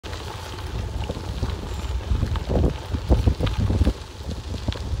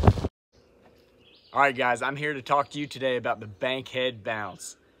All right, guys, I'm here to talk to you today about the Bankhead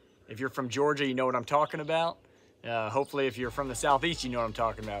Bounce. If you're from Georgia, you know what I'm talking about. Hopefully, if you're from the Southeast, you know what I'm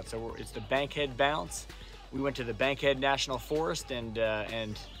talking about. So it's the Bankhead Bounce. We went to the Bankhead National Forest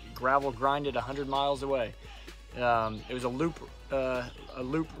and gravel grinded 100 miles away. It was a loop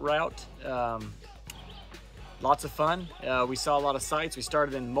route. Lots of fun. We saw a lot of sights. We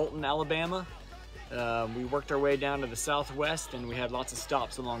started in Moulton, Alabama. We worked our way down to the southwest, and we had lots of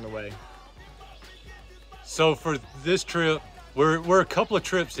stops along the way. So for this trip, we're a couple of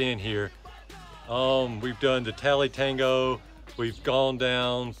trips in here. We've done the Tally Tango. We've gone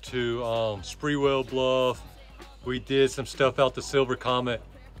down to Spreewell Bluff. We did some stuff out the Silver Comet.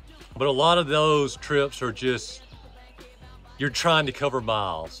 But a lot of those trips are just, you're trying to cover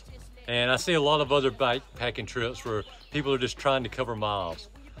miles. And I see a lot of other bikepacking trips where people are just trying to cover miles.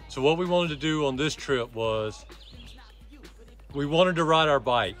 So what we wanted to do on this trip was, we wanted to ride our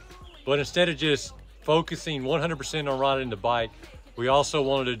bike, but instead of just focusing 100% on riding the bike, we also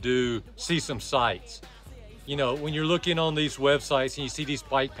wanted to see some sights. You know, when you're looking on these websites and you see these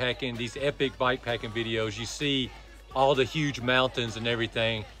epic bikepacking videos, you see all the huge mountains and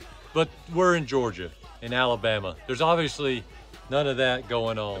everything, but we're in Georgia, in Alabama. There's obviously none of that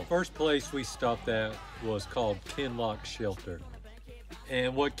going on. The first place we stopped at was called Kenlock Shelter.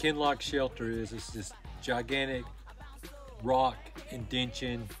 And what Kenlock Shelter is this gigantic rock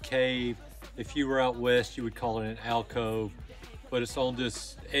indention cave. If you were out west, you would call it an alcove, but it's on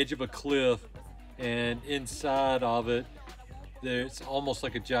this edge of a cliff, and inside of it, it's almost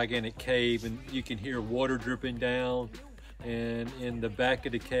like a gigantic cave, and you can hear water dripping down. And in the back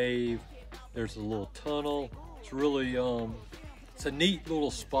of the cave, there's a little tunnel. It's really, it's a neat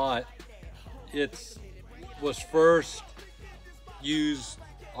little spot. It was first used,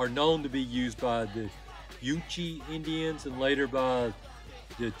 or known to be used, by the Yuchi Indians and later by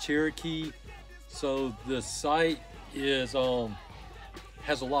the Cherokee. So the site is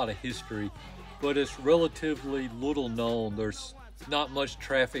has a lot of history, but it's relatively little known. There's not much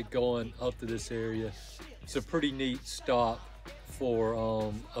traffic going up to this area. It's a pretty neat stop for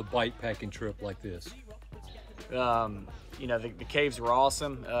a bikepacking trip like this. You know, the caves were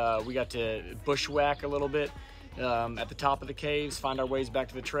awesome. We got to bushwhack a little bit at the top of the caves, find our ways back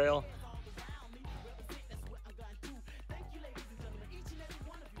to the trail.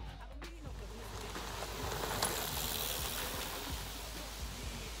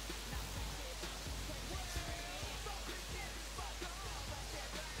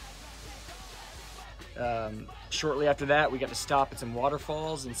 Shortly after that, we got to stop at some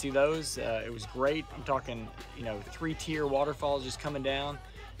waterfalls and see those. It was great. I'm talking, you know, 3-tier waterfalls just coming down.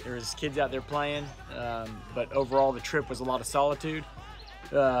 There was kids out there playing, but overall the trip was a lot of solitude.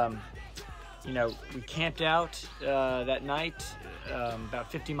 You know, we camped out that night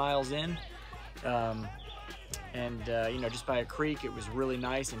about 50 miles in, and you know, just by a creek. It was really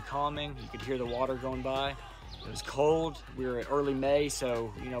nice and calming. You could hear the water going by. It was cold. We were in early May,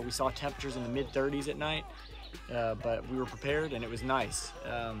 so you know, we saw temperatures in the mid-30s at night, but we were prepared, and it was nice.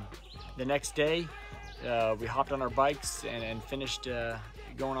 The next day, we hopped on our bikes and finished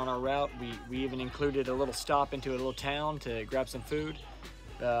going on our route. We even included a little stop into a little town to grab some food,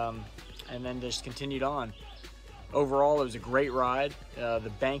 and then just continued on. Overall, it was a great ride.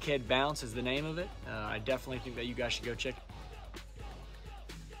 The Bankhead Bounce is the name of it. I definitely think that you guys should go check it.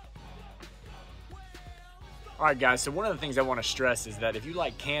 All right, guys, so one of the things I want to stress is that if you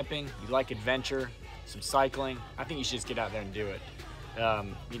like camping, you like adventure, some cycling, I think you should just get out there and do it.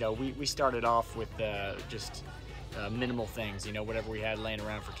 You know, we started off with just minimal things, you know, whatever we had laying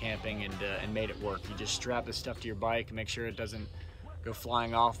around for camping, and made it work. You just strap this stuff to your bike and make sure it doesn't go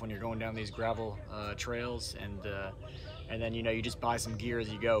flying off when you're going down these gravel trails, and then, you know, you just buy some gear as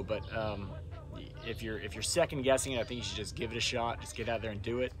you go. But if you're second guessing it, I think you should just give it a shot. Just get out there and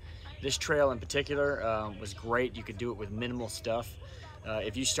do it. This trail in particular was great. You could do it with minimal stuff.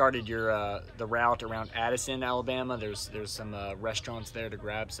 If you started the route around Addison, Alabama, there's some restaurants there to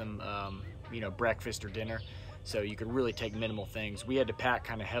grab some you know, breakfast or dinner. So you could really take minimal things. We had to pack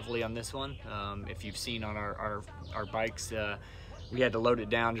kind of heavily on this one. If you've seen on our bikes, we had to load it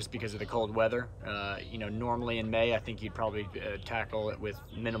down just because of the cold weather. You know, normally in May, I think you'd probably tackle it with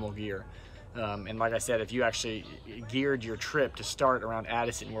minimal gear. And like I said, if you actually geared your trip to start around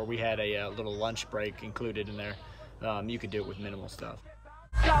Addison, where we had a little lunch break included in there, you could do it with minimal stuff.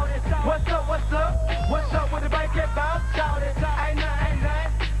 Shout it, what's up, what's up? What's up with the Bankhead Bounce? Shout it, ain't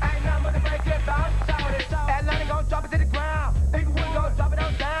nothing but the Bankhead